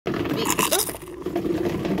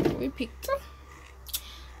picked.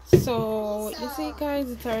 So you see guys,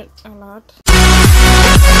 it hurt a lot.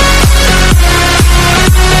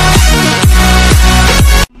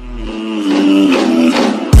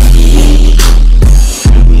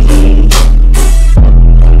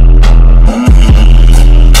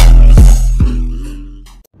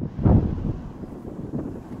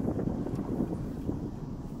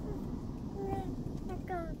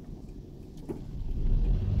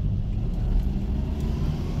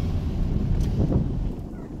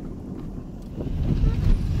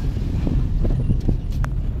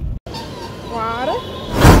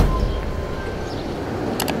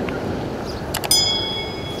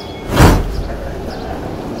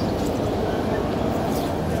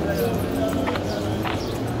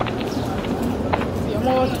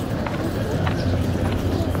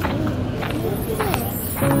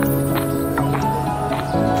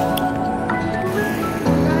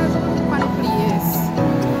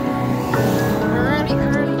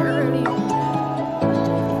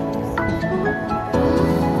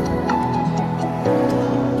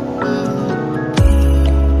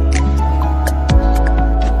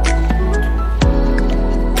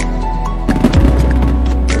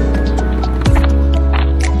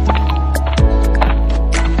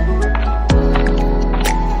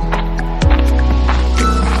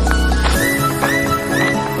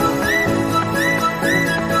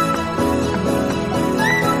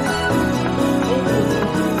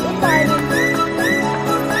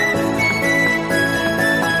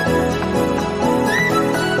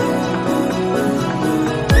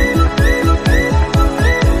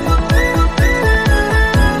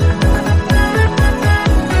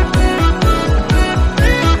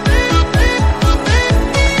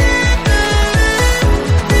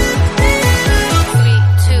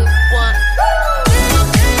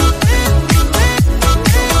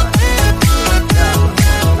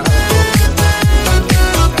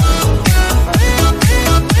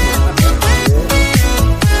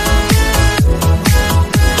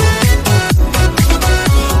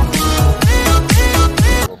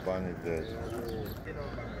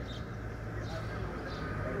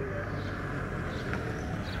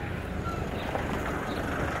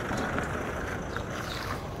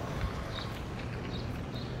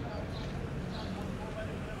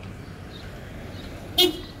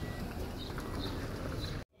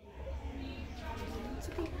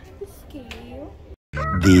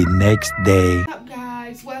 The next day. What's up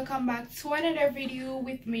guys, welcome back to another video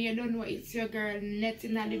with me. You don't know, it's your girl Net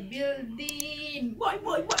in the building. Boy.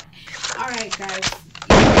 Alright guys,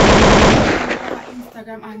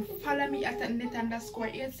 Instagram and follow me at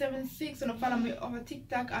NETT_876 and follow me over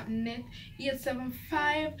TikTok at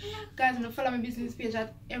NETT875. guys, and follow my business page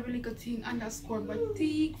at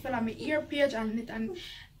everylittleThing_boutique. Follow my ear page and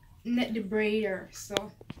NETTDBRAIDER. So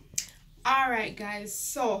alright guys,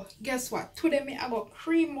 so guess what, today me I go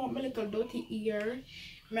cream out my little dirty ear.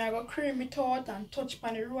 I go cream it out and touch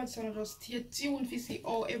on the road, so I just stay tuned to see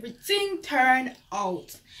how everything turn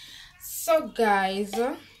out. So guys,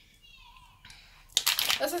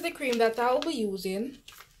 this is the cream that I'll be using.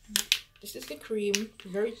 This is the cream,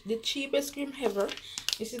 the cheapest cream ever.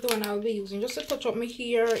 This is the one I'll be using just to touch up my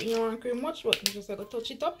hair. You don't want cream much, but I'm just gonna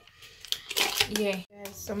touch it up. Yeah,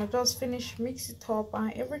 so I'm just finish mix it up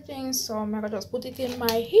and everything, so I'm gonna just put it in my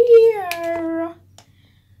hair.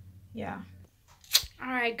 Yeah,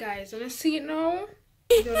 alright guys, so let's see it now.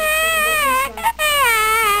 Just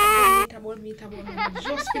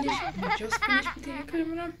finish putting the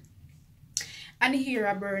cream on, and here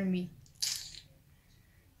I burn me.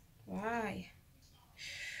 Why?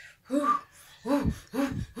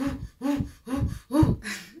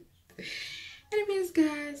 Anyways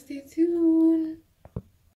guys, stay tuned.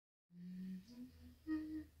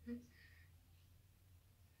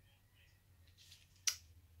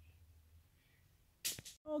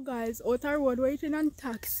 Oh guys, out our road waiting on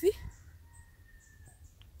taxi.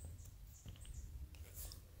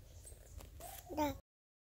 Yeah.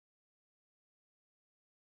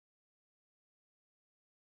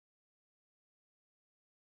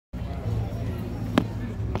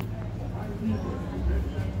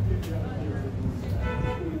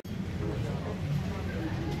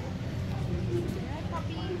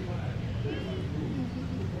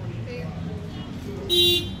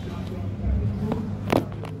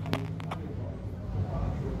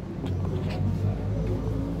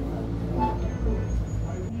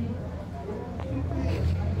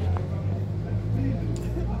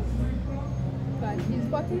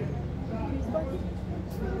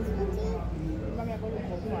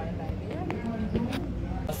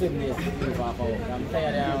 Sim dia, vou para o campo, tem a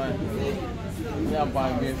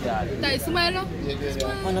Tay smile no?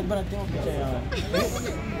 Ano ba natin yung picture yan?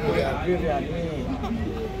 Graveyard ni.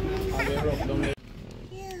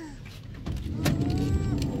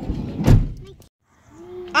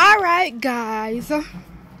 Alright guys,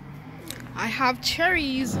 I have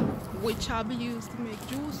cherries which I'll be used to make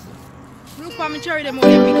juice. Look for me cherry them all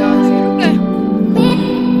big out here. Okay.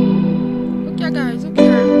 Look here guys, look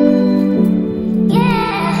here.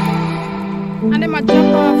 And then I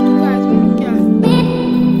jump off too guys, look here.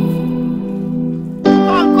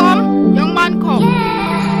 Come, young man come.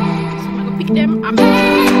 So I'm gonna pick them and make